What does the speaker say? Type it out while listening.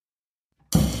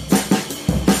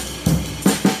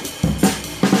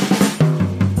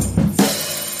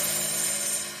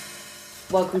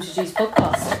Welcome to Juice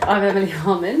Podcast. I'm Emily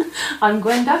Harmon. I'm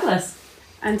Gwen Douglas.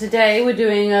 And today we're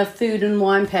doing a food and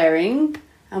wine pairing.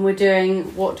 And we're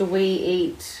doing what do we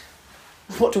eat?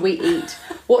 What do we eat?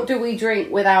 What do we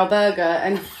drink with our burger?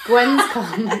 And Gwen's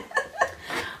come.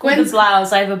 With a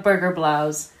blouse. I have a burger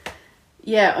blouse.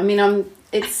 Yeah, I mean,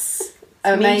 it's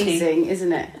amazing, meaty.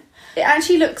 Isn't it? It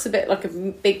actually looks a bit like a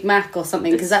Big Mac or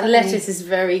something because that lettuce is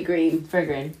very green. Very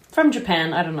green. From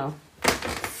Japan, I don't know.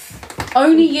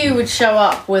 Only you would show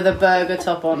up with a burger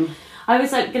top on. I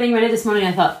was like getting ready this morning.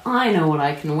 I thought, I know what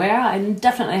I can wear. I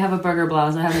definitely have a burger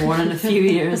blouse I haven't worn in a few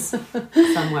years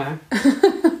somewhere.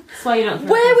 That's why you don't.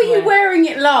 Where were you wearing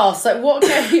it last? Like what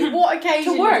occasion?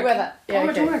 Did you wear that?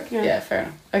 Yeah, to work. Yeah, fair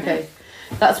enough. Okay,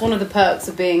 that's one of the perks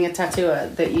of being a tattooer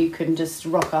that you can just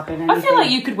rock up in anything. I feel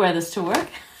like you could wear this to work.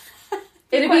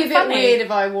 It'd be a bit weird if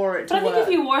I wore it to work. But I think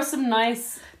if you wore some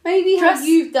nice. Maybe how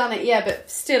you've done it, yeah, but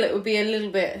still it would be a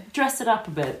little bit... Dress it up a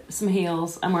bit. Some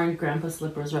heels. I'm wearing grandpa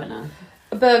slippers right now.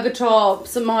 A burger top,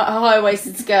 some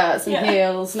high-waisted skirts and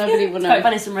heels. Nobody will know. It's quite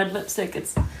funny, some red lipstick.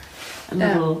 It's a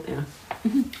little,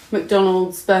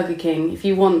 McDonald's, Burger King. If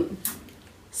you want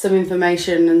some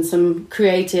information and some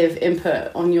creative input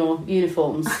on your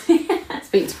uniforms,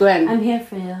 speak to Gwen. I'm here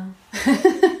for you.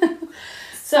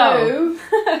 So,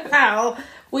 Pal,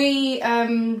 we,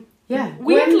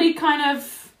 weirdly kind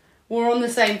of... We're on the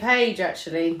same page,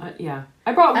 actually. Yeah.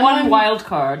 I brought one wild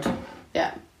card.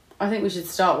 Yeah. I think we should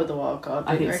start with the wild card.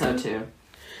 I think so, too.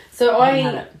 So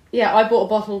I bought a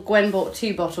bottle. Gwen bought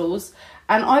 2 bottles.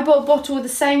 And I bought a bottle with the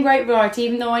same grape variety,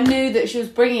 even though I knew that she was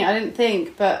bringing it. I didn't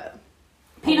think, but...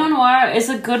 Pinot Noir is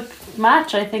a good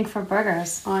match, I think, for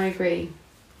burgers. I agree.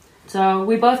 So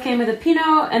we both came with a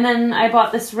Pinot, and then I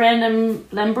bought this random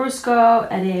Lambrusco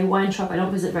at a wine shop I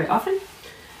don't visit very often.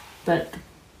 But...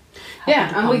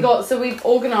 Yeah, and we've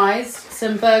organised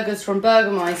some burgers from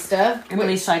Burgermeister.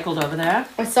 Emily cycled over there.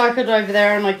 I cycled over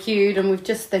there and I queued, and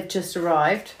they've just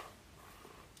arrived.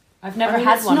 I've never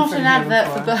had one. It's not an advert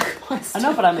for Burgermeister. I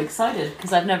know, but I'm excited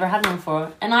because I've never had one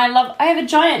before, and I have a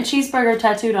giant cheeseburger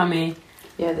tattooed on me.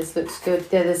 Yeah, this looks good.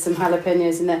 Yeah, there's some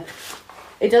jalapenos in there.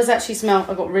 It does actually smell.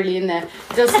 I got really in there.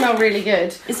 It does smell really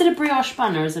good. Is it a brioche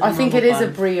bun or is it? I think it is a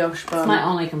brioche bun. It's my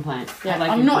only complaint. Yeah,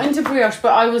 I'm not into brioche,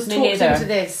 but I was talked into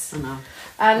this. I know.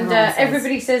 And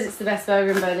everybody says it's the best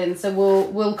burger in Berlin, so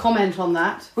we'll comment on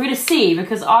that. We're going to see,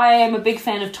 because I am a big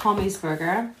fan of Tommy's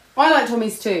burger. I like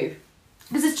Tommy's too.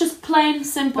 Because it's just plain,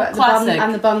 simple, but classic.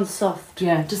 And the bun's soft.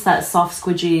 Yeah, just that soft,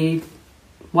 squidgy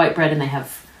white bread, and they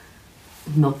have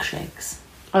milkshakes.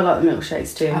 I like the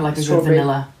milkshakes too. I like a good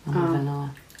vanilla. I like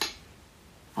vanilla.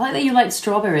 I like that you like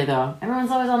strawberry though. Everyone's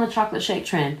always on the chocolate shake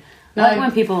train. I like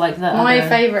when people like that. My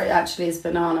favourite actually is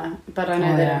banana, but I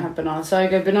know they don't have banana. So I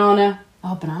go banana,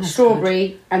 strawberry,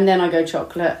 good. And then I go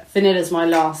chocolate. Vanilla's my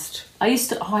last. I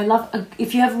love,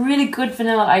 if you have really good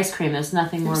vanilla ice cream, there's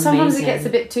nothing more Sometimes amazing. It gets a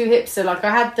bit too hipster. Like I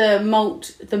had the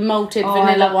malted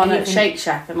vanilla one at Shake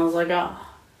Shack, and I was like, oh.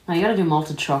 No, you gotta do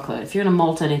malted chocolate. If you're gonna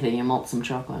malt anything, you malt some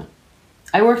chocolate.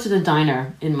 I worked at a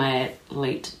diner in my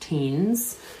late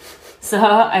teens. So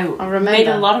I made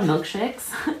a lot of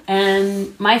milkshakes,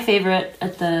 and my favorite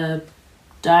at the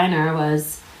diner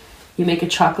was you make a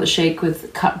chocolate shake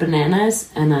with cut bananas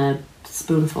and a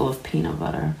spoonful of peanut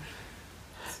butter.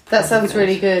 That sounds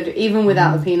really good, even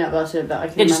without the peanut butter. But I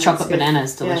can just chocolate banana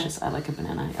is delicious. Yeah. I like a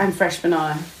banana. And fresh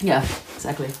banana. Yeah,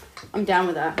 exactly. I'm down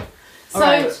with that.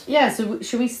 So so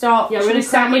should we start? Yeah, we're going going to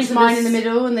sandwich mine in the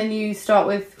middle, and then you start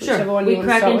with whichever one you want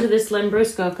to start with. We crack into this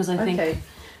Lambrusco because I think. Okay.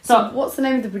 So what's the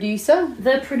name of the producer?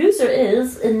 The producer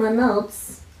is in my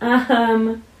notes.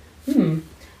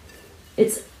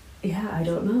 It's I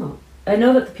don't know. I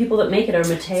know that the people that make it are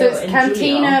Matteo and Cantina.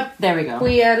 Giulio. There we go.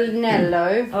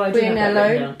 Guianello.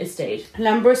 Guianello Estate.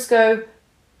 Lambrusco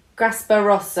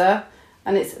Grapparossa,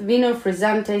 and it's Vino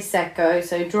Frizzante Secco,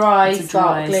 so dry,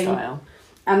 sparkling. Style.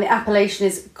 And the appellation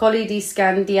is Colli di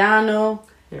Scandiano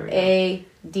e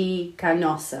di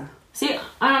Canossa. See,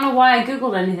 I don't know why I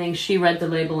googled anything. She read the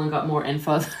label and got more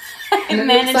info. And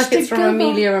it looks like it's from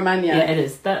Emilia Romagna. Yeah, it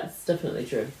is. That's definitely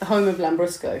true. The home of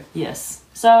Lambrusco. Yes.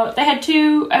 So they had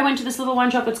 2. I went to this little wine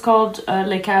shop. It's called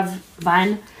Le Cave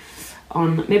Wein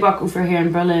on Maybach-Ufer here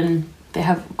in Berlin. They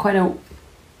have quite a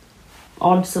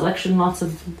odd selection, lots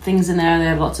of things in there. They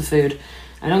have lots of food.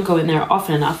 I don't go in there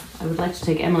often enough. I would like to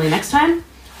take Emily next time,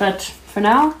 but for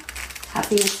now,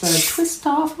 happy it's a twist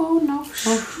off. Oh no,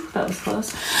 that was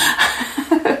close.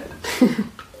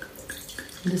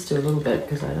 I'll just do a little bit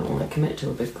because I don't want to commit to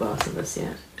a big glass of this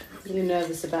yet. You're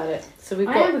nervous about it. So we've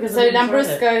got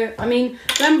Lambrusco. I mean,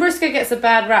 Lambrusco gets a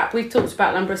bad rap. We've talked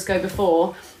about Lambrusco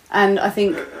before, And I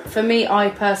think for me, I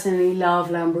personally love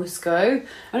Lambrusco.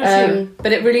 I do too.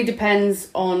 But it really depends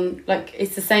on, like,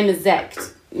 it's the same as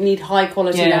Zect. You need high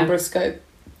quality Lambrusco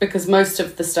because most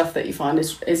of the stuff that you find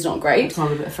is not great.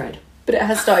 I'm a bit afraid. But it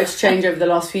has started to change over the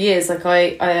last few years. Like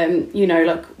I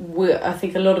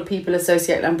think a lot of people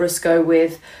associate Lambrusco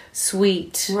with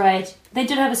sweet, Right. They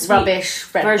did have a sweet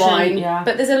rubbish red version, wine. yeah.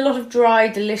 But there's a lot of dry,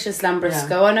 delicious Lambrusco.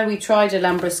 Yeah. I know we tried a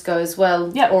Lambrusco as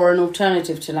well, or an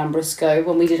alternative to Lambrusco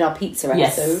when we did our pizza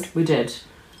episode. Yes, we did.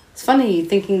 It's funny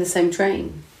thinking the same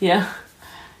train. Yeah.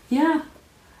 Yeah.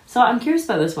 So I'm curious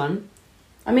about this one.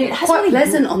 I mean, it's quite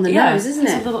pleasant on the nose, isn't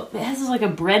it? It has like a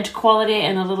bread quality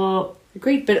and a little...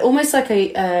 Agreed, but almost like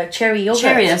a cherry yogurt.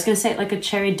 Cherry, I was going to say like a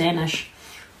cherry Danish.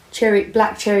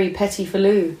 Black cherry petit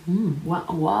falou.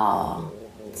 Wow.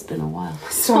 It's been a while.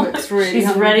 Stomach's really She's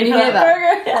hungry. ready Can for you hear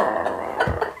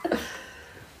that burger.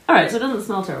 Alright, so it doesn't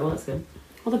smell terrible, that's good.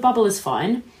 Well, the bubble is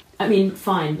fine. I mean,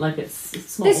 fine, like it's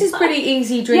small. This is pretty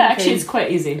easy drinking. Yeah, actually it's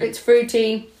quite easy. It's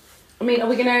fruity. I mean, are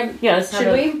we going to... Yeah, let's have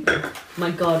Should we?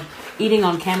 My God. Eating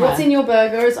on camera. What's in your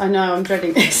burgers? I know, I'm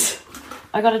dreading this.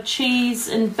 I got a cheese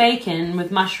and bacon with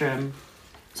mushroom.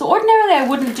 So ordinarily I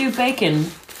wouldn't do bacon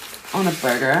on a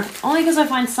burger, only because I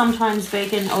find sometimes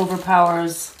bacon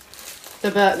overpowers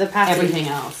The patty. everything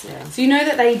else. Yeah. So you know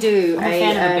that they do I'm a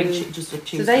fan of a big just a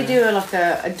cheese. So they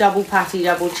burger. do a double patty,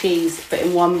 double cheese, but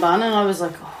in one bun, and I was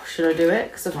like, oh, should I do it?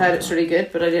 Because I've heard it's really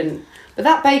good, but I didn't. But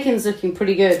that bacon's looking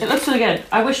pretty good. It looks really good.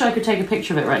 I wish I could take a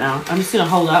picture of it right now. I'm just gonna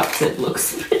hold it up because it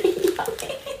looks pretty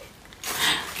yummy.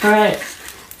 All right,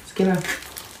 let's give it.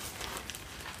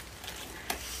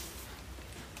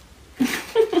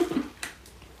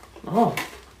 Oh.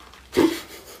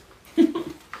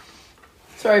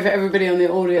 Sorry for everybody on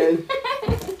the audio.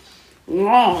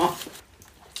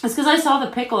 It's because I saw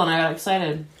the pickle and I got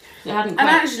excited. It hadn't And quite...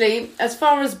 actually, as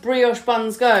far as brioche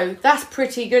buns go, that's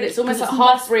pretty good. It's almost like it's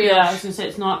half less- brioche. Yeah, I was going to say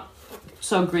it's not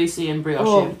so greasy and brioche.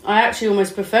 Oh, I actually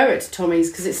almost prefer it to Tommy's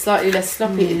because it's slightly less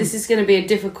sloppy. This is going to be a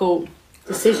difficult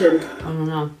decision. I don't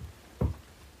know.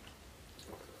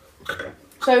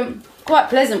 So, quite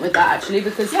pleasant with that actually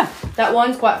because that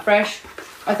wine's quite fresh.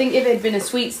 I think if it had been a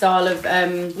sweet style of... A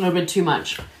little bit too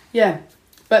much. Yeah,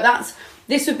 but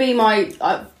this would be my...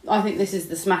 I think this is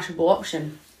the smashable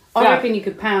option. I reckon you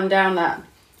could pound down that.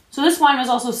 So this wine was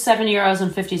also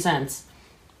 €7.50,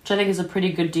 which I think is a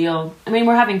pretty good deal. I mean,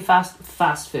 we're having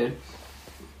fast food,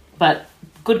 but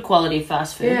good quality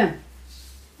fast food. Yeah.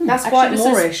 That's Actually, quite this is-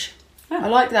 Moorish. Yeah. I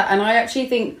like that. And I actually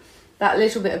think that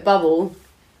little bit of bubble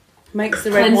makes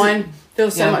the red Cleanse- wine feel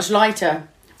so Yeah. much lighter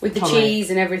with the Totally. cheese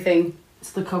and everything.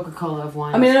 It's the Coca-Cola of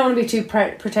wine. I mean, I don't want to be too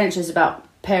pretentious about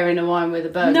pairing a wine with a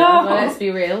burger. No. But let's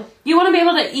be real. You want to be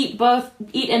able to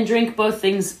eat and drink both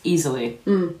things easily.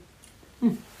 Oh,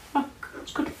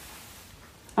 that's good.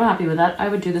 I'm happy with that. I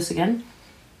would do this again.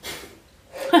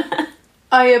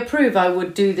 I approve. I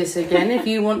would do this again. If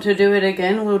you want to do it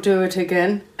again, we'll do it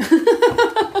again.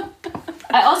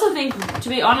 I also think, to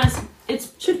be honest,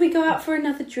 it's... Should we go out for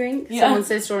another drink? Yeah. Someone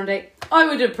says to her on a date, I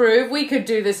would approve. We could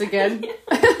do this again.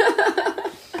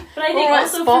 But I think All right,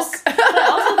 also Spock. but I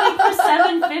also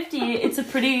think for $7.50, it's a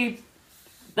pretty...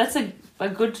 That's a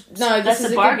good... No, this that's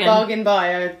is a bargain. good bargain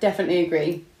buy. I definitely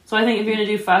agree. So I think if you're going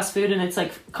to do fast food and it's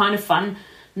like kind of fun,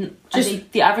 I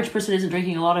think the average person isn't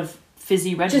drinking a lot of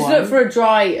fizzy red Just wine. look for a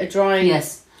dry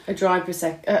Yes.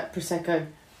 prosecco.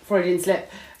 Freudian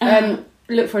slip.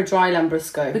 Look for a dry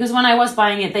Lambrusco. Because when I was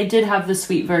buying it, they did have the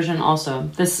sweet version also.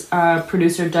 This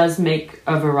producer does make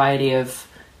a variety of,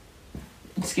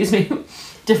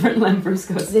 different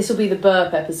Lambruscos. This will be the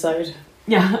burp episode.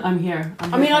 Yeah, I'm here.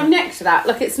 I mean, I'm next to that.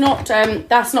 Like, it's not.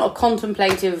 That's not a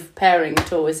contemplative pairing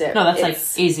at all, is it? No, that's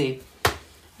It's- like easy.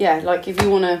 Yeah, like if you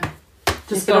want to.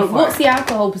 Just go for What's it. the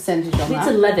alcohol percentage on It's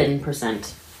that?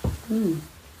 11%.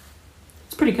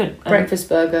 It's pretty good. Breakfast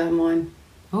burger and wine.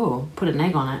 Oh, put an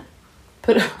egg on it.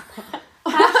 Put.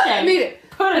 Hashtag, Mean it.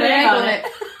 put an egg on it.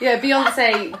 Yeah,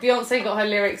 Beyonce got her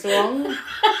lyrics wrong.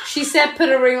 She said put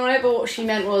a ring on it, but what she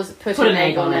meant was put an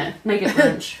egg on it. Make it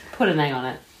brunch. Put an egg on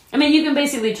it. I mean, you can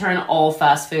basically turn all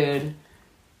fast food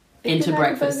into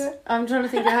breakfast. I'm trying to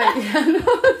think of how.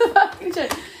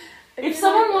 If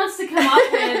someone wants to come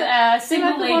up with a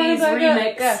Single Ladies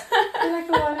remix, like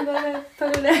a wine burger,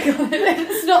 put an egg on it.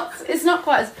 It's not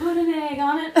quite as. put an egg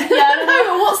on it. Yeah, I don't know.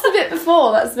 But what's the bit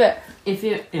before? That's the bit. If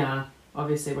you,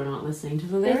 obviously we're not listening to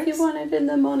the If lyrics. you want it in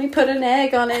the morning, put an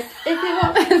egg on it. If you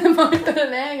want it in the morning, put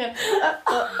an egg on it.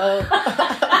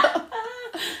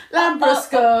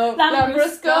 Lambrusco.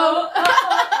 Lambrusco.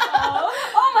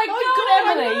 Oh my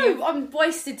God, Emily! I'm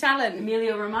wasted talent.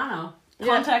 Emilio Romano.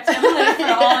 Contact Emily for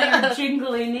all your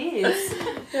jingly needs.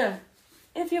 Yeah.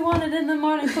 If you want it in the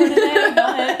morning, put an egg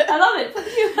on it. I love it.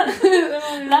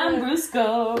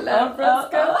 Lambrusco.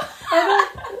 Lambrusco.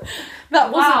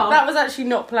 That was actually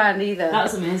not planned either. That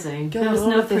was amazing. God, there was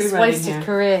no this pre-writing wasted here.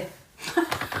 career.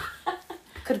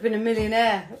 Could have been a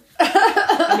millionaire.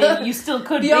 I mean, you still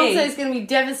could Beyonce's going to be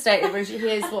devastated when she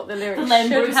hears what the lyrics the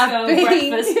should have Lambrusco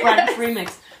been. breakfast brunch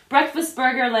remix. Breakfast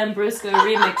burger Lambrusco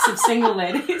remix of Single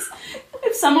Ladies.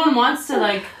 If someone wants to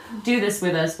like do this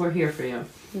with us, we're here for you.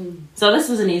 So this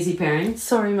was an easy pairing.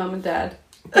 Sorry, Mum and Dad.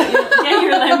 Get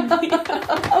your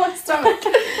My stomach.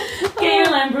 Get your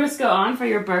Lambrusco on for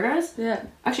your burgers. Yeah.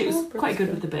 Actually, it was quite good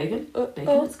with the bacon.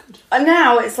 Bacon is good. And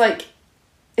now it's like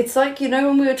you know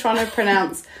when we were trying to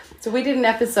pronounce. So we did an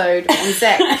episode on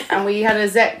Zect, and we had a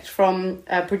Zect from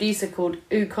a producer called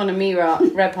Ukonomira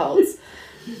Rebholz.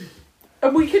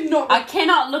 And we could not. I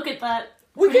cannot look at that.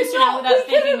 We could not. Without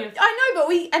thinking of. I know,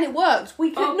 but and it worked.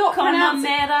 We could not pronounce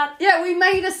it. Yeah, we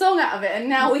made a song out of it, and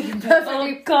now we can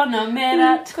perfectly.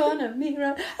 Ukonomira.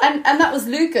 And that was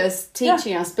Lucas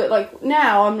teaching us, but like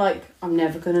now I'm like I'm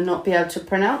never going to not be able to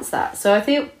pronounce that. So I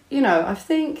think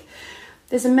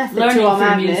there's a method to our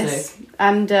madness. Music.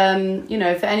 And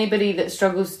for anybody that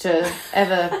struggles to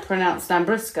ever pronounce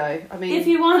Lambrusco, I mean, if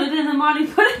you want it in the morning,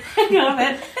 put a thing on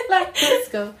it.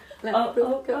 Lambrusco.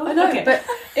 Oh, I know, okay. but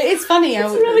it is funny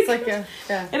how really it's like a.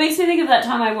 Yeah. It makes me think of that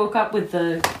time I woke up with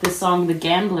the song "The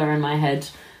Gambler" in my head,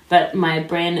 but my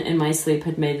brain in my sleep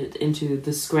had made it into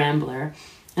 "The Scrambler,"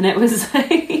 and it was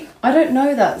like I don't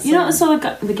know that song. You know the song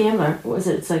 "The Gambler"? What was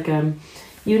it? It's like oh man!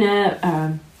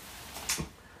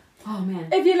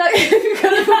 If you like, if you're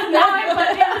gonna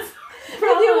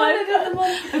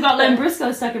I've got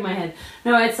Lambrusco stuck in my head.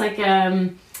 No, it's like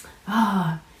you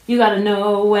gotta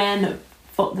know when.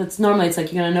 That's normally it's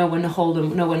like you gotta know when to hold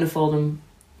them, know when to fold them.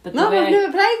 But no, I've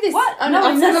never played this. What?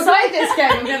 I've never played this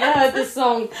game. I've never heard this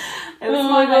song. It was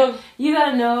more like you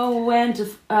gotta know when to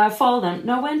fold them,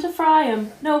 know when to fry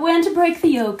them, know when to break the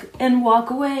yolk and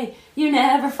walk away. You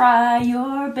never fry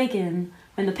your bacon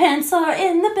when the pants are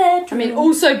in the bedroom. I mean,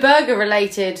 also burger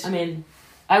related. I mean,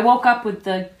 I woke up with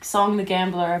the song "The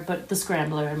Gambler," but "The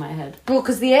Scrambler" in my head. Well,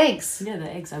 because the eggs. Yeah,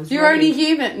 the eggs. You're ready. only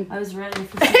human. I was ready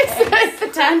for It's the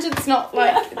tangent's not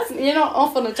like you're not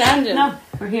off on a tangent. No,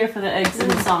 we're here for the eggs and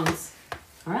the songs.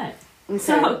 All right. Okay.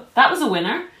 So that was a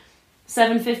winner.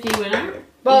 $7.50 winner.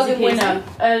 Bargain winner.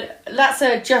 That's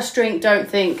a just drink, don't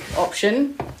think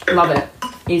option. Love it.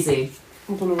 Easy.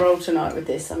 I'm gonna roll tonight with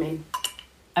this. I mean,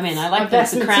 I like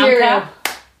best the crown material. cap.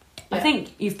 Yeah. I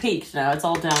think you've peaked now. It's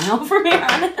all downhill from here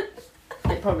on.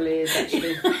 It probably is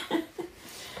actually.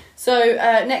 So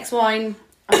next wine.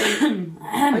 I mean,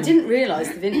 I didn't realise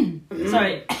the vintage.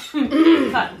 Sorry.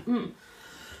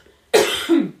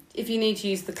 If you need to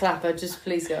use the clapper, just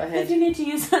please go ahead. If you need to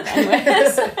use that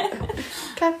anyways.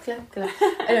 Clap, clap, clap.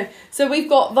 Anyway, so we've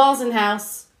got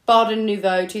Vasenhaus Baden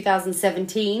Nouveau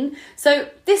 2017. So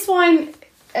this wine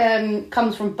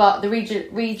comes from the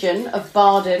region of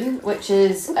Baden, which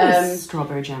is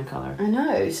strawberry jam colour. I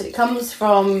know. So it comes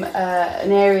from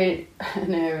an area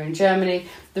in Germany,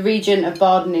 the region of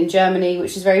Baden in Germany,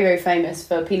 which is very, very famous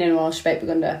for Pinot Noir,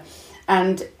 Spätburgunder,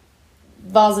 and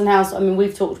Vasenhaus. I mean,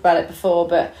 we've talked about it before,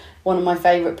 but one of my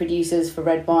favourite producers for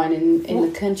red wine in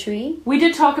the country. We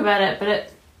did talk about it, but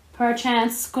it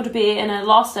perchance could be in a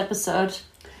lost episode.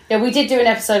 Yeah, we did do an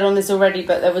episode on this already,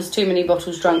 but there was too many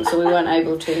bottles drunk, so we weren't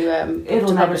able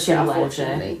to publish it,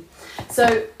 unfortunately.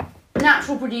 So,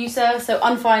 natural producer, so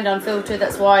unfined, unfiltered.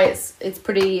 That's why it's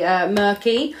pretty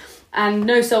murky, and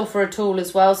no sulphur at all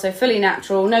as well. So fully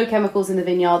natural, no chemicals in the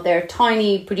vineyard. They're a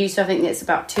tiny producer. I think it's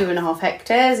about 2.5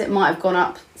 hectares. It might have gone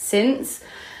up since,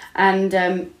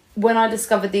 and when I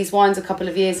discovered these wines a couple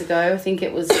of years ago, I think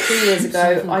it was 2 years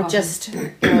ago, I just,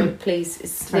 please,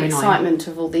 it's the excitement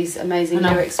of all these amazing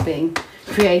lyrics being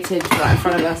created right in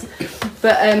front of us.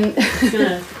 But I'm just going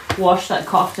to wash that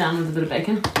cough down with a bit of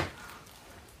bacon.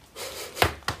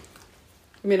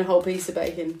 I mean a whole piece of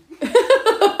bacon.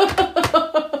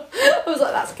 I was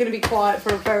like, that's going to be quiet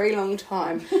for a very long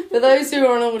time. For those who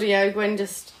are on audio, Gwen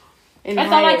just I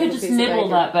thought I could just nibble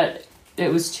that, but it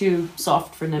was too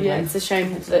soft for nibbling. Yeah, it's a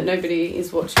shame that nobody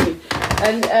is watching you.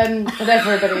 And but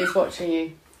everybody is watching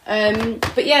you.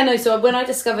 But yeah, no, so when I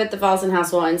discovered the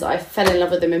Vasenhaus wines, I fell in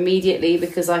love with them immediately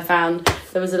because I found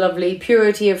there was a lovely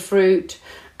purity of fruit,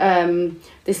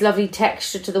 this lovely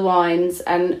texture to the wines,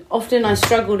 and often I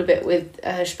struggled a bit with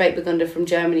Spätburgunder from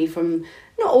Germany, from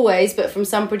not always, but from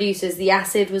some producers. The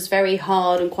acid was very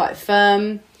hard and quite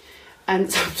firm, and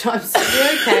sometimes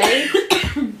you're okay.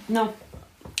 No.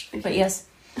 But yes.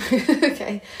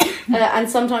 Okay. And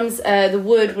sometimes the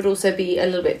wood would also be a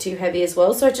little bit too heavy as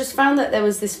well. So I just found that there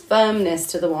was this firmness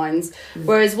to the wines.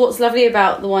 Whereas what's lovely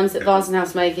about the wines that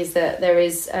Vasenhaus make is that there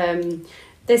is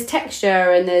there's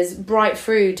texture and there's bright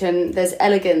fruit and there's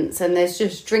elegance and there's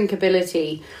just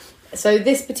drinkability. So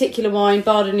this particular wine,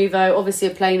 Bar de Nouveau, obviously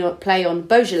a play on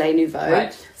Beaujolais Nouveau.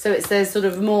 Right. So it's their sort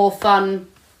of more fun,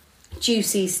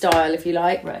 juicy style, if you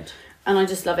like. Right. And I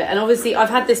just love it. And obviously I've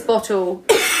had this bottle,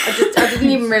 I didn't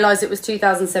even realise it was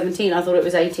 2017. I thought it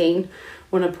was 18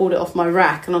 when I pulled it off my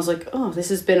rack. And I was like, oh, this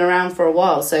has been around for a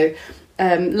while. So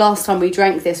last time we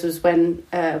drank this was when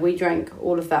we drank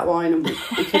all of that wine and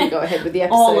we couldn't go ahead with the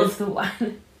episode. All of the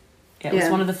wine. Yeah, it was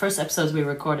one of the first episodes we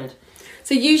recorded.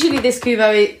 So usually this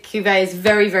cuvee is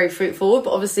very, very fruit forward,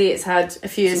 but obviously it's had a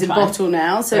few years in bottle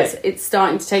now. So it's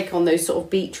starting to take on those sort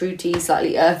of beetrooty,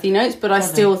 slightly earthy notes. But I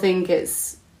still think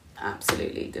it's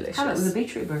absolutely delicious. How about with a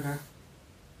beetroot burger?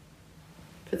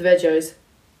 For the veggies.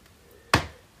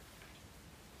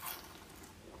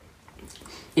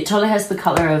 It totally has the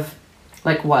colour of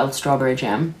like wild strawberry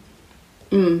jam.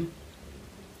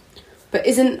 But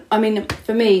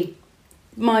for me,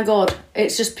 my God,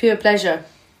 it's just pure pleasure.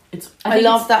 I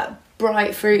love that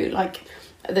bright fruit, like,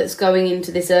 that's going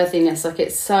into this earthiness. Like,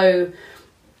 it's so...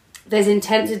 There's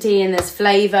intensity and there's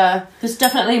flavour. This is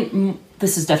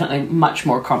definitely much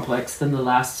more complex than the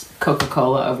last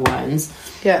Coca-Cola of wines.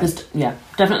 Yeah.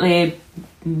 Definitely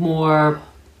more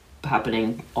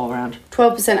happening all around.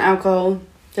 12% alcohol,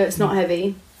 so it's not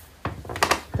heavy.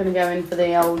 Gonna go in for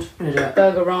the old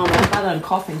burger-rama. Now that I'm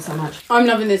coughing so much. I'm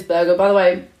loving this burger. By the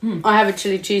way, I have a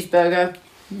chili cheeseburger.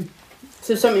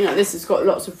 So something like this has got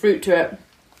lots of fruit to it.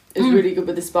 It's really good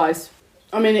with the spice.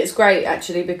 I mean, it's great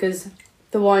actually because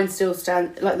the wine stands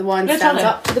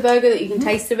up to the burger, that you can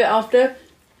taste a bit after.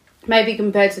 Maybe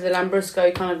compared to the Lambrusco,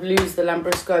 you kind of lose the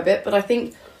Lambrusco a bit, but I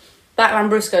think that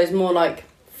Lambrusco is more like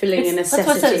filling a necessity.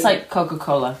 That's what it's like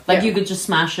Coca-Cola. Like you could just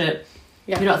smash it.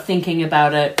 Yeah. You're not thinking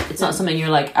about it. It's not something you're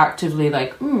like actively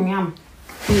like, yum.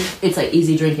 It's like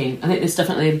easy drinking. I think this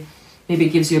definitely maybe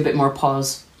gives you a bit more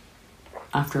pause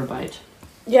after a bite.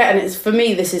 Yeah, and for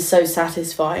me, this is so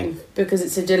satisfying because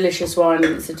it's a delicious wine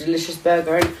and it's a delicious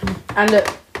burger. And look,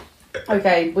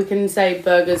 okay, we can say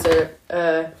burgers are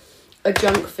a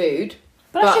junk food,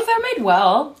 but actually, if they're made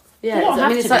well, yeah,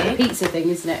 it's like the pizza thing,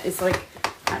 isn't it? It's like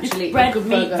actually bread,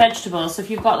 meat, vegetables. So if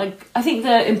you've got I think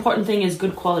the important thing is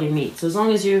good quality meat. So as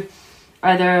long as you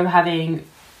either having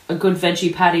a good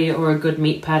veggie patty or a good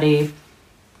meat patty,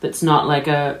 that's not like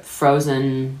a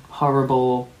frozen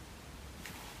horrible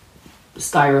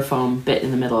styrofoam bit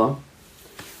in the middle,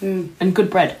 and good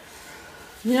bread.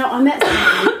 You know, I met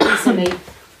somebody recently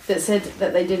that said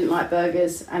that they didn't like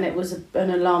burgers, and it was an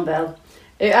alarm bell.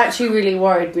 It actually really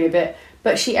worried me a bit.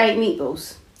 But she ate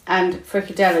meatballs and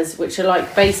fricadellas, which are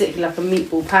basically like a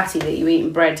meatball patty that you eat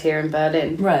in bread here in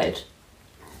Berlin. Right.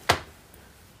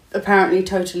 Apparently,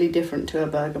 totally different to a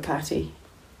burger patty.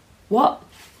 What?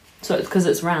 So it's because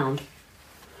it's round.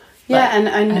 Yeah, and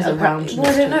I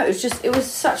don't know. It was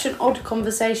such an odd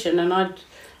conversation, and I'd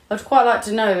quite like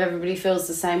to know if everybody feels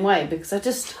the same way, because I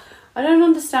don't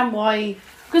understand why you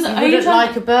wouldn't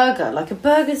like a burger. Like, a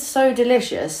burger's so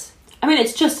delicious. I mean,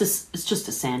 it's just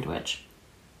a sandwich,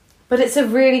 but it's a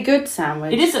really good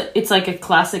sandwich. It's like a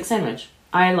classic sandwich.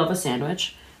 I love a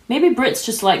sandwich. Maybe Brits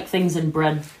just like things in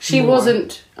bread. She more.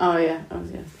 wasn't. Oh yeah.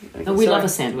 Okay, we love a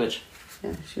sandwich.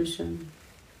 Yeah, she was.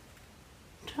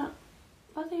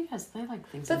 What do you guys? They like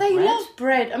things. But they bread. love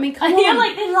bread. I mean, come on.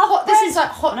 Like they love bread. This is like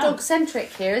hot dog centric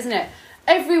here, isn't it?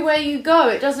 Everywhere you go,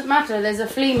 it doesn't matter. There's a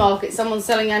flea market, someone's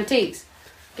selling antiques.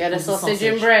 Get a sausage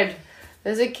and bread.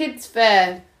 There's a kids'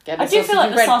 fair. Get a sausage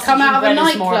and bread. Come out of a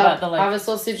nightclub. Have a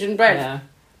sausage and bread. Yeah.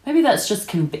 Maybe that's just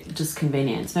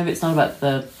convenience. Maybe it's not about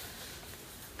the.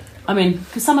 I mean,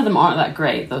 because some of them aren't that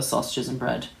great. Those sausages and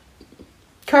bread.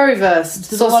 Currywurst.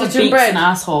 There's a lot of beaks and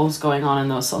assholes going on in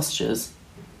those sausages.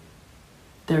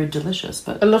 They're delicious,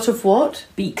 but... A lot of what?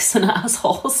 Beaks and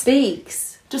assholes.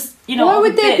 Beaks? Just, you know... Why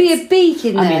would there be a beak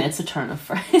in there? I mean, it's a turn of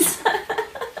phrase.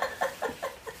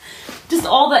 Just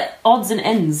all the odds and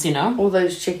ends, you know? All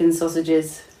those chicken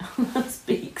sausages. That's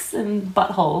beaks and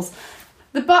buttholes.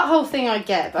 The butthole thing I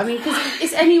get. I mean, because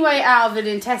it's any way out of an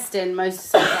intestine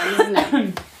most of the time, isn't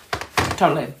it?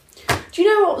 Totally. Do you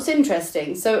know what's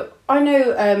interesting? So, I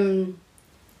know,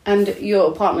 and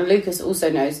your partner Lucas also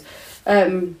knows...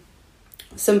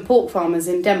 some pork farmers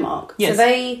in Denmark. Yes. So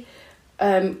they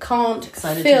can't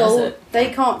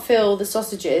fill the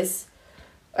sausages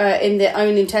in their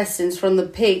own intestines from the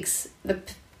pigs.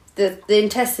 The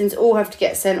intestines all have to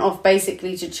get sent off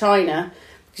basically to China,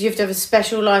 because you have to have a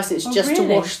special license to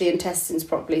wash the intestines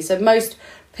properly. So most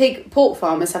pork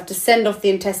farmers have to send off the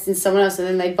intestines to someone else, and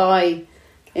then they buy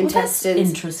intestines. That's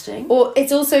interesting. Or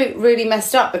it's also really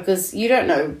messed up because you don't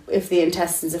know if the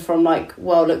intestines are from like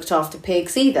well looked after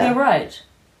pigs either. You're right.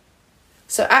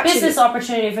 So actually, business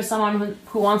opportunity for someone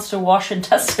who wants to wash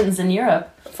intestines in Europe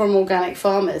from organic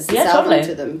farmers, yeah, sell totally. them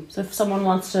to them. So if someone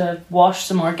wants to wash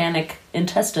some organic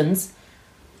intestines,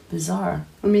 bizarre.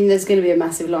 I mean, there's going to be a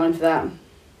massive line for that.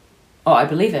 Oh, I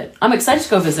believe it. I'm excited to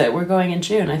go visit. We're going in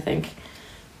June, I think.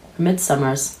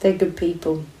 Midsummers. They're good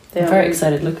people. I'm very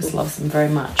excited. Lucas loves them very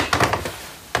much.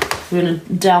 We're going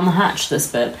to down the hatch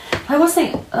this bit.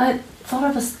 I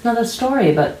thought of another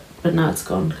story, but now it's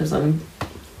gone because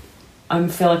I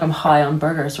feel like I'm high on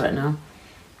burgers right now.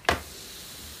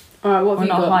 All right, what have Or you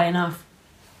not got? high enough.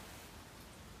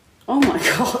 Oh my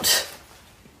god.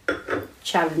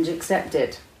 Challenge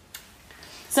accepted.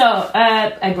 So,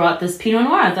 I brought this Pinot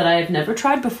Noir that I've never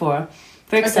tried before.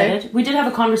 Very excited. Okay. We did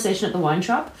have a conversation at the wine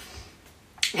shop.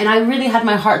 And I really had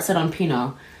my heart set on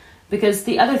Pinot. Because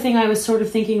the other thing I was sort of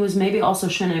thinking was maybe also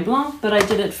Chenin Blanc. But I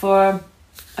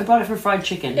brought it for fried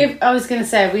chicken. I was going to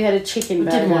say, we had a chicken burger.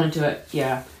 I didn't want to do it,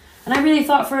 yeah. And I really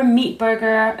thought for a meat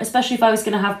burger, especially if I was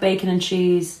going to have bacon and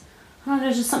cheese,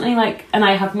 there's just something like... And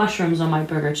I have mushrooms on my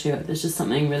burger too. There's just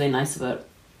something really nice about it.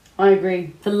 I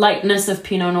agree. The lightness of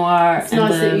Pinot Noir. It's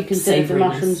nice that you consider the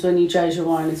mushrooms when you judge your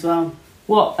wine as well.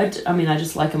 Well, I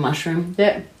just like a mushroom.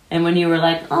 Yeah. And when you were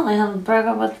like, oh, I have a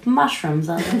burger with mushrooms,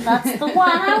 I was like, that's the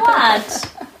one I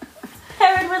want.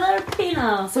 Pair it with a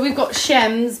Pinot. So we've got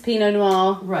Shems Pinot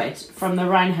Noir. Right, from the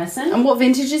Rheinhessen. And what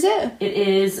vintage is it? It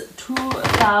is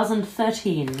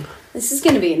 2013. This is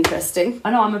going to be interesting.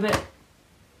 I know, I'm a bit...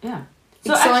 Yeah.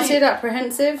 So excited, actually,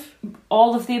 apprehensive?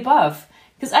 All of the above.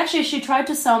 Because actually she tried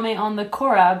to sell me on the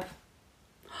Korab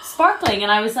sparkling,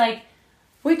 and I was like...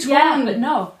 Which one? Yeah, but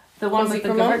no. The one with the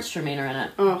Gewürztraminer in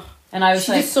it. Oh. And I was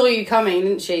she just saw you coming,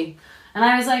 didn't she? And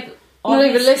I was like... Not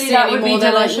even listening that anymore. Would be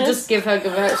They're delicious. like, we'll just give her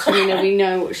Gewürztraminer. We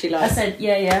know what she likes. I said,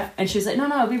 yeah. And she was like, no,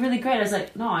 it'd be really great. I was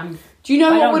like, no, I'm... Do you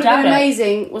know what would have been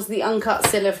amazing? Was the uncut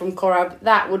Scylla from Korab.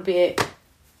 That would be it.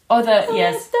 Oh,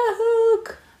 yes. The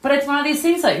hook. But it's one of these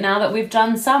things, like, now that we've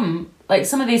done some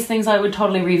of these things I would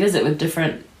totally revisit with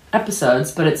different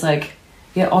episodes, but it's like,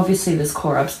 yeah, obviously this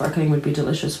Korab sparkling would be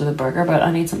delicious with a burger, but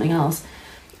I need something else.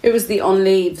 It was the On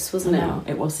Leaves, wasn't it? No,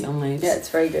 it was the On Leaves. Yeah, it's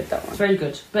very good, that one. It's very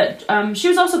good. But she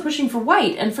was also pushing for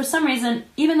white, and for some reason,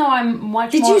 even though I'm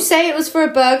much Did you say it was for a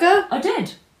burger? I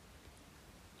did.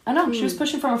 I know, she was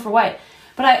pushing for white.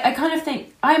 But I kind of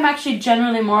think, I'm actually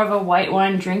generally more of a white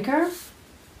wine drinker.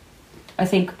 I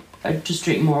think I just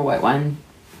drink more white wine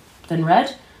than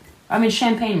red. I mean,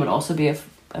 champagne would also be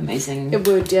amazing. It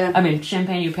would, yeah. I mean,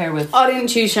 champagne you pair with... I didn't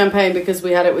choose champagne because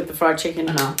we had it with the fried chicken.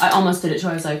 I know. I almost did it too.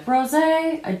 I was like,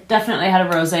 rosé? I definitely had a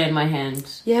rosé in my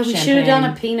hand. Yeah, we should have done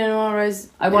a Pinot Noir rose.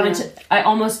 I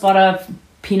almost bought a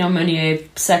Pinot Meunier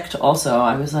sect also.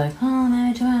 I was like, oh,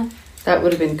 maybe do it. That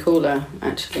would have been cooler,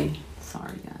 actually.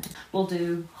 Sorry, guys. We'll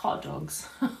do hot dogs.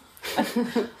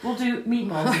 We'll do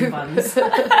meatballs and buns.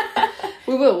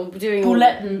 We will. We'll be doing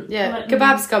Bouletten.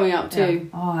 Kebab's coming up too.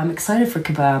 Yeah. Oh, I'm excited for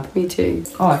kebab. Me too.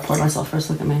 Oh, I poured myself first.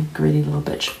 Look at me. Greedy little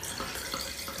bitch.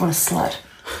 What a slut.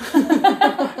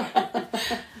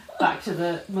 Back to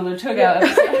the Mulutugao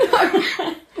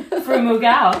episode. For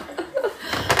Mugao.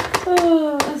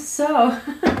 Oh, so...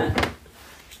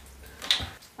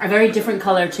 A very different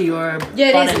colour to your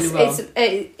it is.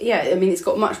 I mean, it's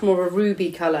got much more of a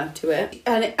ruby colour to it,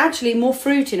 and actually more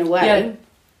fruit in a way. Yeah.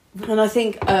 And I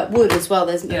think wood as well.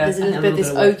 There's a little bit of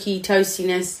this oaky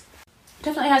toastiness.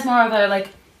 Definitely has more of a like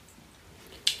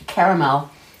caramel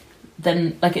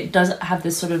than like it does have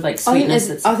this sort of like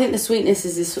sweetness. I think the sweetness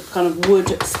is this kind of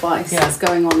wood spice that's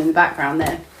going on in the background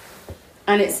there,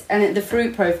 and the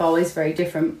fruit profile is very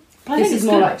different. This is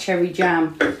more like cherry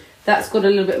jam. That's got a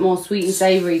little bit more sweet and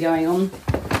savoury going on.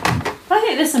 But I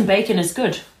think this and bacon is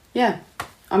good. Yeah.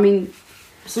 I mean...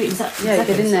 Sweet and savoury. Yeah,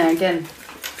 get in there again.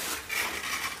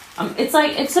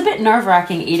 It's a bit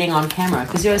nerve-wracking eating on camera,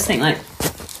 because you always think like,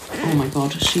 oh my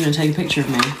god, is she going to take a picture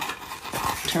of me?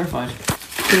 I'm terrified.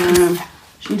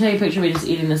 She can take a picture of me just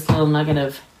eating this little nugget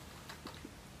of...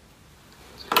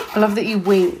 I love that you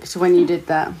winked when you did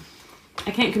that.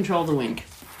 I can't control the wink.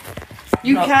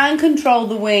 You can control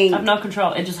the wink. I've no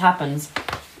control. It just happens.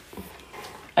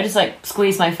 I just like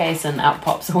squeeze my face and out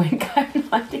pops a wink. I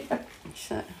have no idea.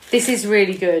 This is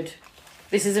really good.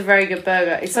 This is a very good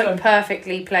burger. It's like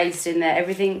perfectly placed in there.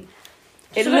 Everything.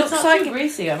 It looks it's not like too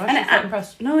greasy. I'm actually quite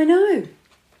impressed. No, I know.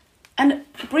 And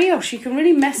brioche, you can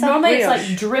really mess up normally brioche. It's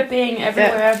like dripping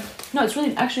everywhere. Yeah. No, it's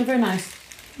really actually very nice.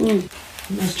 Those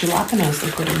jalapenos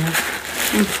look good in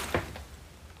there.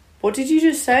 What did you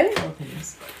just say?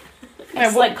 Jalapenos.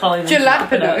 just like calling them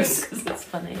jalapenos because it's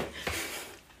funny.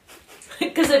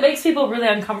 Because it makes people really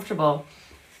uncomfortable.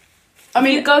 I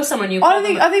mean, you go somewhere and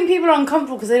I think people are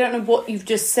uncomfortable because they don't know what you've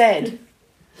just said.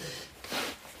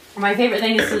 My favourite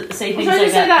thing is to say things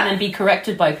like that and then be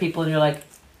corrected by people, and you're like,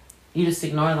 you just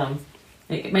ignore them.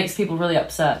 It makes people really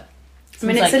upset. So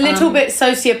it's a little bit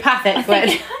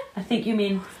sociopathic. I think you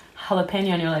mean jalapeno,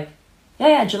 and you're like,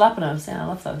 yeah, jalapenos. Yeah, I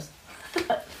love those.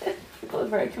 People are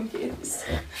very confused.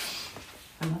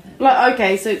 I love it. Like,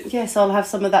 okay, so yes, I'll have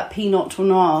some of that Pinot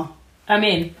Noir. I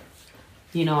mean,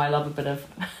 you know, I love a bit of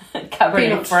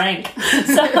Cabernet Franc.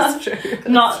 So that's true.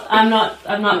 I'm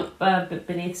not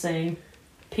beneath saying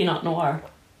Pinot Noir.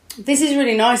 This is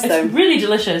really nice, though. It's really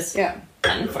delicious. Yeah.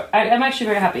 And I'm actually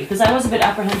very happy because I was a bit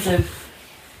apprehensive.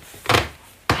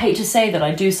 I hate to say that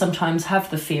I do sometimes have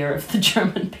the fear of the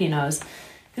German Pinots.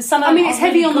 It's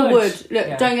heavy on the wood.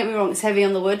 Look, don't get me wrong, it's heavy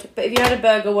on the wood. But if you had a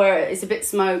burger where it's a bit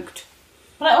smoked...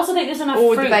 But I also think there's enough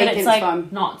fruit that it's like fun.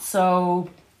 Not so...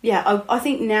 Yeah, I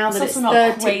think now that it's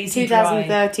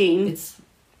 2013, it's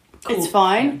cool. It's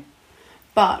fine. Yeah.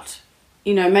 But,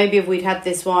 you know, maybe if we'd had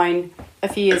this wine a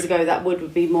few years ago, that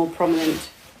would be more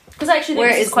prominent. Because I actually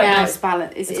think it's quite now, nice.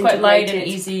 It's quite light and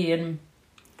easy. And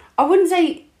I wouldn't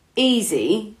say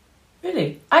easy.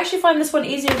 Really? I actually find this one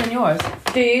easier than yours.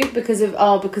 Do you? Because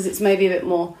it's maybe a bit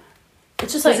more...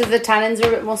 It's just because of the tannins are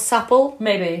a bit more supple?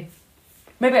 Maybe.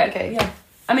 Okay. Yeah.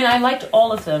 I mean, I liked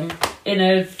all of them in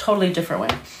a totally different way.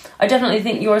 I definitely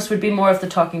think yours would be more of the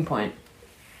talking point.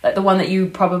 Like the one that you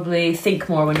probably think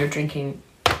more when you're drinking.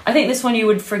 I think this one you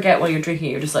would forget while you're drinking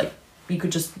it. You're just like, you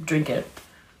could just drink it.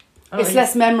 It's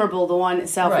less memorable, the wine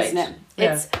itself, isn't it?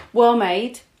 Yeah. It's well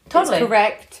made. Totally. It's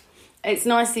correct. It's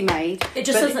nicely made. It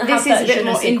just doesn't have that je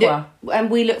ne sais quoi. And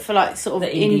we look for like sort of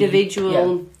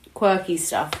individual quirky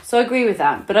stuff. So I agree with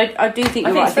that. But I do think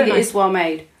you're right. I think it is well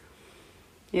made.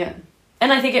 Yeah.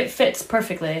 And I think it fits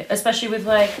perfectly, especially with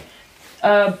like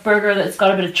a burger that's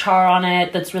got a bit of char on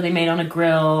it, that's really made on a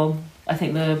grill. I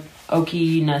think the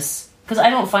oakiness, because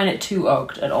I don't find it too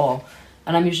oaked at all,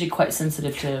 and I'm usually quite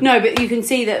sensitive to... No, but you can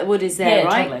see that the wood is there,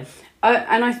 right? Totally.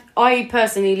 And I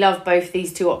personally love both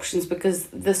these two options because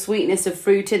the sweetness of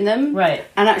fruit in them, right,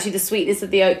 and actually the sweetness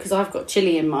of the oak, because I've got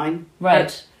chili in mine,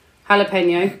 right,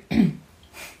 jalapeno,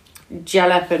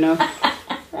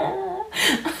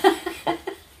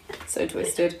 so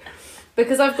twisted.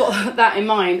 Because I've got that in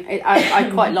mind, I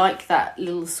quite like that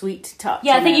little sweet touch.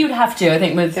 Yeah, I think you'd have to. I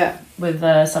think with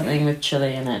something with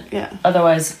chili in it. Yeah.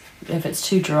 Otherwise, if it's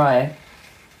too dry,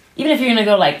 even if you're gonna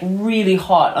go like really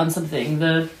hot on something,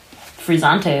 the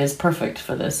frizzante is perfect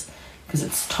for this because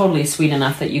it's totally sweet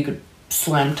enough that you could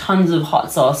slam tons of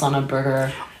hot sauce on a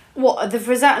burger. What, the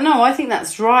frizzante? No, I think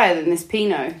that's drier than this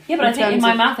Pinot. Yeah, but I think in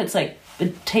my mouth it's like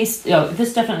it tastes.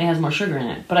 This definitely has more sugar in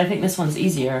it, but I think this one's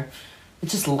easier.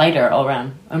 It's just lighter all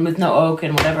around. And with no oak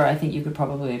and whatever, I think you could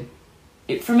probably...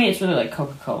 for me, it's really like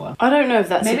Coca-Cola. I don't know if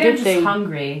that's a good thing. Maybe I'm just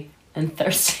hungry and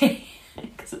thirsty.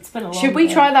 Because it's been a long Should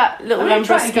we try that little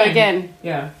Lambrusco again?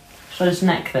 Yeah. Should I just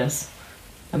neck this?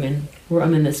 I mean,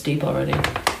 I'm in this deep already.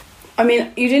 I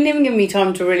mean, you didn't even give me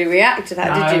time to really react to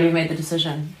that, did you? I already made the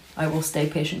decision. I will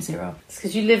stay patient zero. It's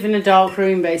because you live in a dark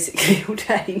room, basically, all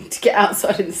day to get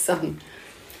outside in the sun.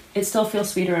 It still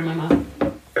feels sweeter in my mouth.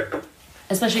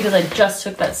 Especially because I just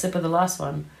took that sip of the last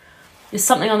one. There's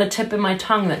something on the tip of my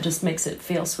tongue that just makes it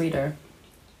feel sweeter.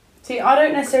 See, I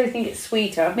don't necessarily think it's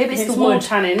sweeter. Maybe it's the more wood.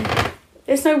 Tannin.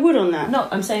 There's no wood on that. No,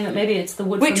 I'm saying that maybe it's the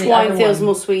wood Which from the other one. Which wine feels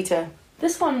more sweeter?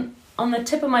 This one, on the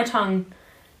tip of my tongue,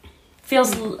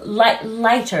 feels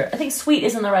lighter. I think sweet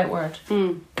isn't the right word.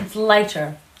 It's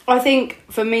lighter. I think,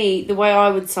 for me, the way I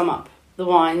would sum up the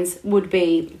wines would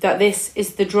be that this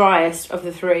is the driest of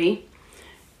the three.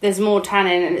 There's more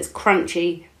tannin and it's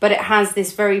crunchy, but it has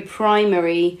this very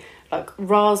primary, like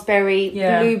raspberry,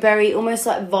 blueberry, almost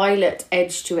like violet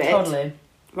edge to it. Totally.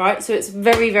 Right? So it's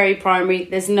very, very primary.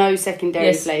 There's no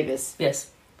secondary flavours.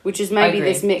 Yes. Which is maybe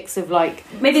this mix of like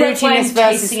fruitiness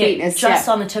versus sweetness. Just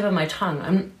on the tip of my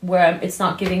tongue, it's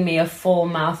not giving me a full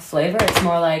mouth flavour. It's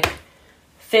more like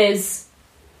fizz.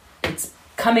 It's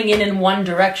coming in one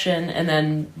direction and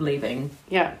then leaving.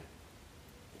 Yeah.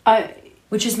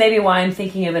 Which is maybe why I'm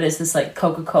thinking of it as this like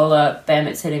Coca-Cola, bam,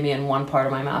 it's hitting me in one part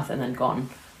of my mouth and then gone.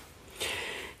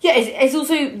 Yeah, it's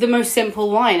also the most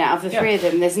simple wine out of the three of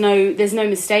them. There's no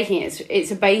mistaking it.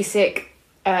 It's a basic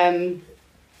average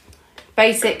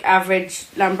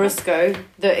Lambrusco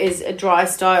that is a dry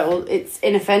style. It's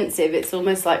inoffensive. It's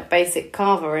almost like basic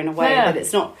Cava in a way, but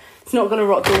it's not going to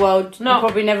rock the world. No. You'll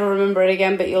probably never remember it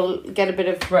again, but you'll get a bit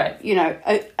of,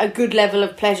 a good level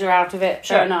of pleasure out of it.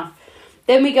 Fair enough.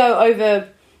 Then we go over,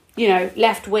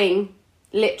 left wing,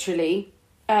 literally,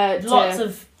 Lots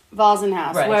of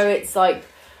Vasenhaus, right. where it's like,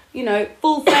 you know,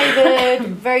 full flavoured,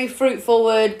 very fruit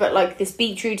forward, but like this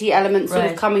beetrooty element sort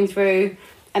of coming through.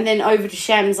 And then over to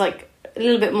Schemm's, like a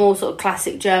little bit more sort of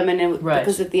classic German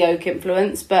because of the oak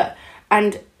influence.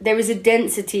 And there is a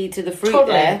density to the fruit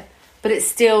there, but it's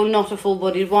still not a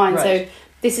full-bodied wine. Right. So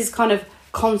this is kind of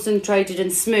concentrated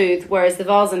and smooth, whereas the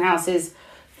Vasenhaus is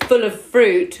full of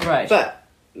fruit, but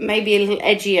maybe a little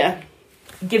edgier.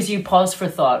 Gives you pause for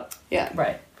thought. Yeah.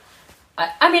 Right.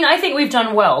 I mean, I think we've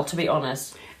done well, to be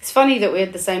honest. It's funny that we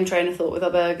had the same train of thought with our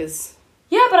burgers.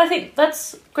 Yeah, but I think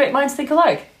that's great minds think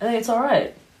alike. I think it's all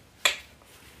right.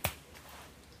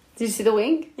 Did you see the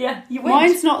wink? Yeah, you winked.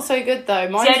 Mine's not so good though.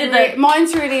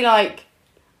 Mine's really like...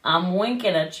 I'm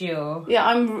winking at you.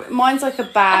 Yeah, mine's like a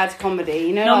bad comedy,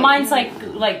 you know? No, mine's like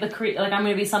I'm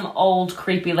gonna be some old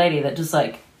creepy lady that just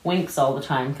like winks all the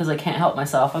time because I can't help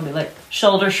myself. I'll be like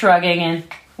shoulder shrugging and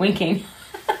winking.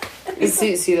 It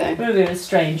suits you though. I'm gonna be a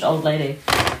strange old lady.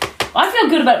 I feel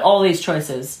good about all these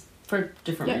choices for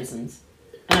different reasons,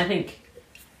 and I think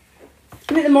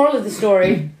the moral of the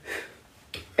story,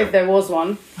 if there was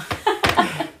one,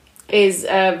 is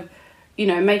you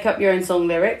know, make up your own song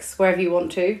lyrics wherever you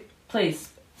want to. Please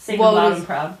sing them loud and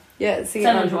proud. Yeah, send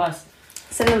them to us.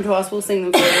 Send them to us. We'll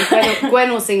sing them for you.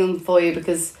 Gwen will sing them for you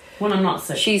because when I'm not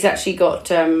sick, she's actually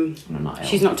got. I'm not ill.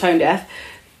 She's not tone deaf.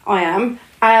 I am.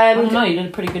 I don't know. You did a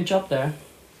pretty good job there.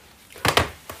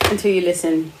 Until you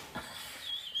listen.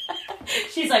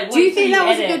 She's like, do you think that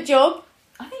was a good job?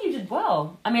 I think you did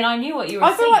well. I mean, I knew what you were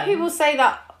saying. I feel like people say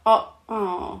that. Oh.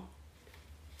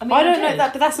 I mean, I don't know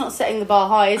that, but that's not setting the bar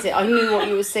high, is it? I knew what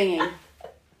you were singing.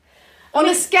 On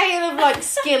a scale of like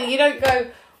skill, you don't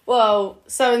go, well,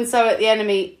 so and so at the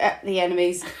enemies.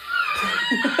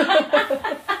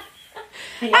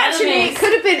 Actually, it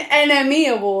could have been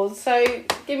NME Awards, so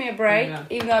give me a break,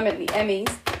 even though I meant the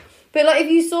Emmys. But like,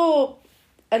 if you saw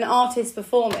an artist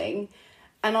performing,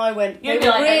 and I went, you'd be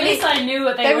like, at least I knew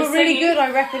what they were singing. They were really good.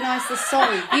 I recognised the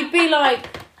song. You'd be like,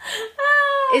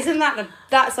 isn't that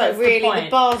that's like really the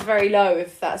bar's very low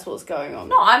if that's what's going on.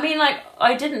 No, I mean, like,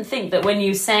 I didn't think that when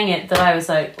you sang it that I was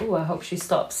like, oh, I hope she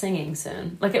stops singing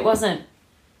soon. Like, it wasn't.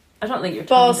 I don't think you're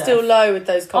tone bar's deaf. Still low with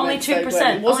those comments. Only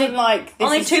 2%. It wasn't like this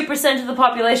only 2% of the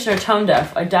population are tone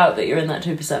deaf. I doubt that you're in that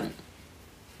 2%.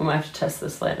 We might have to test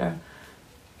this later.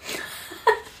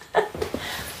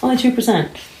 Only 2%.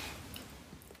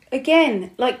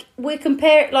 Again, like, we're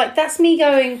comparing, like, that's me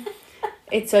going,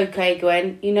 it's okay,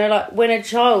 Gwen. You know, like, when a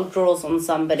child draws on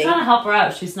somebody. I'm trying to help her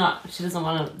out. She doesn't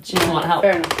want help.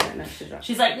 Fair enough. No, she's right.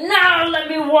 She's like, no, let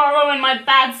me wallow in my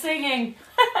bad singing.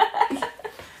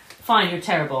 Fine, you're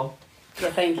terrible.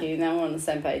 Yeah, thank you. Now we're on the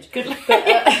same page. Good luck. But,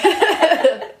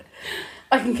 I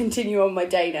can continue on my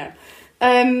day now.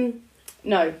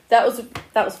 No, that was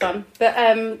fun. But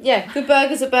yeah, good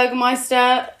burgers at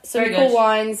Burgermeister, some Very cool good.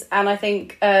 wines, and I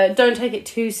think don't take it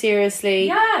too seriously.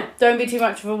 Yeah. Don't be too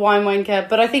much of a wine wanker.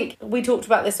 But I think we talked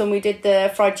about this when we did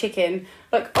the fried chicken.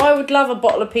 Like, I would love a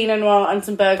bottle of Pinot Noir and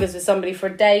some burgers with somebody for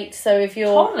a date. So if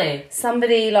you're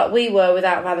somebody like we were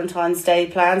without Valentine's Day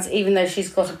plans, even though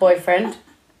she's got a boyfriend,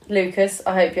 Lucas,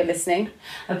 I hope you're listening.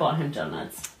 I bought him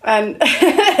donuts. And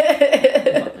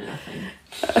He bought me nothing.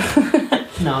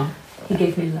 No. He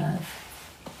gave me love.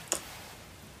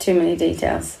 Too many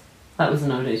details. That was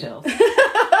no details.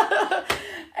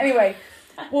 Anyway,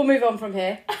 we'll move on from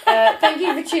here. Thank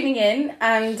you for tuning in,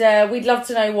 and we'd love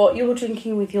to know what you're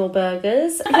drinking with your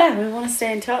burgers. Yeah, we want to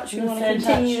stay in touch. We want to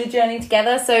continue the journey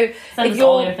together. So Send us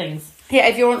all your things. Yeah,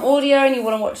 if you're on audio and you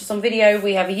want to watch us on video,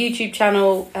 we have a YouTube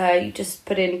channel. You just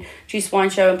put in Juice Wine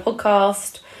Show and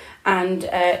podcast. And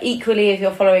equally, if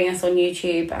you're following us on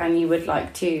YouTube and you would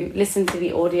like to listen to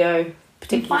the audio,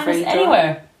 particularly find us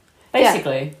anywhere,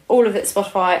 basically. Yeah, all of it,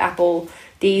 Spotify, Apple,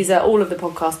 Deezer, all of the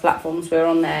podcast platforms, we're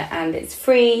on there, and it's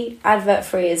free, advert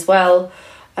free as well.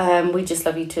 We just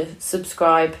love you to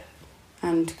subscribe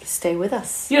and stay with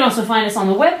us. You can also find us on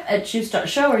the web at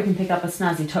juice.show, where you can pick up a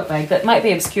snazzy tote bag that might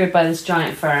be obscured by this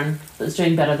giant fern that's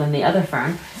doing better than the other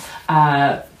fern.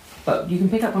 But you can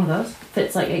pick up one of those.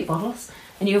 Fits like 8 bottles.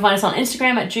 And you can find us on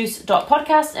Instagram at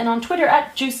juice.podcast and on Twitter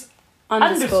at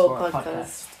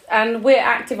juice_podcast. And we're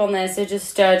active on there, so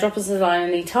just drop us a line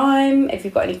any time. If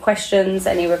you've got any questions,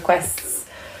 any requests,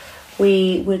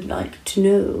 we would like to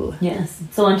know. Yes.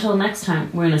 So until next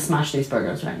time, we're going to smash these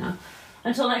burgers right now.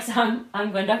 Until next time,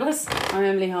 I'm Gwen Douglas. I'm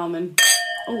Emily Harmon.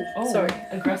 Oh, sorry.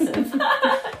 Aggressive.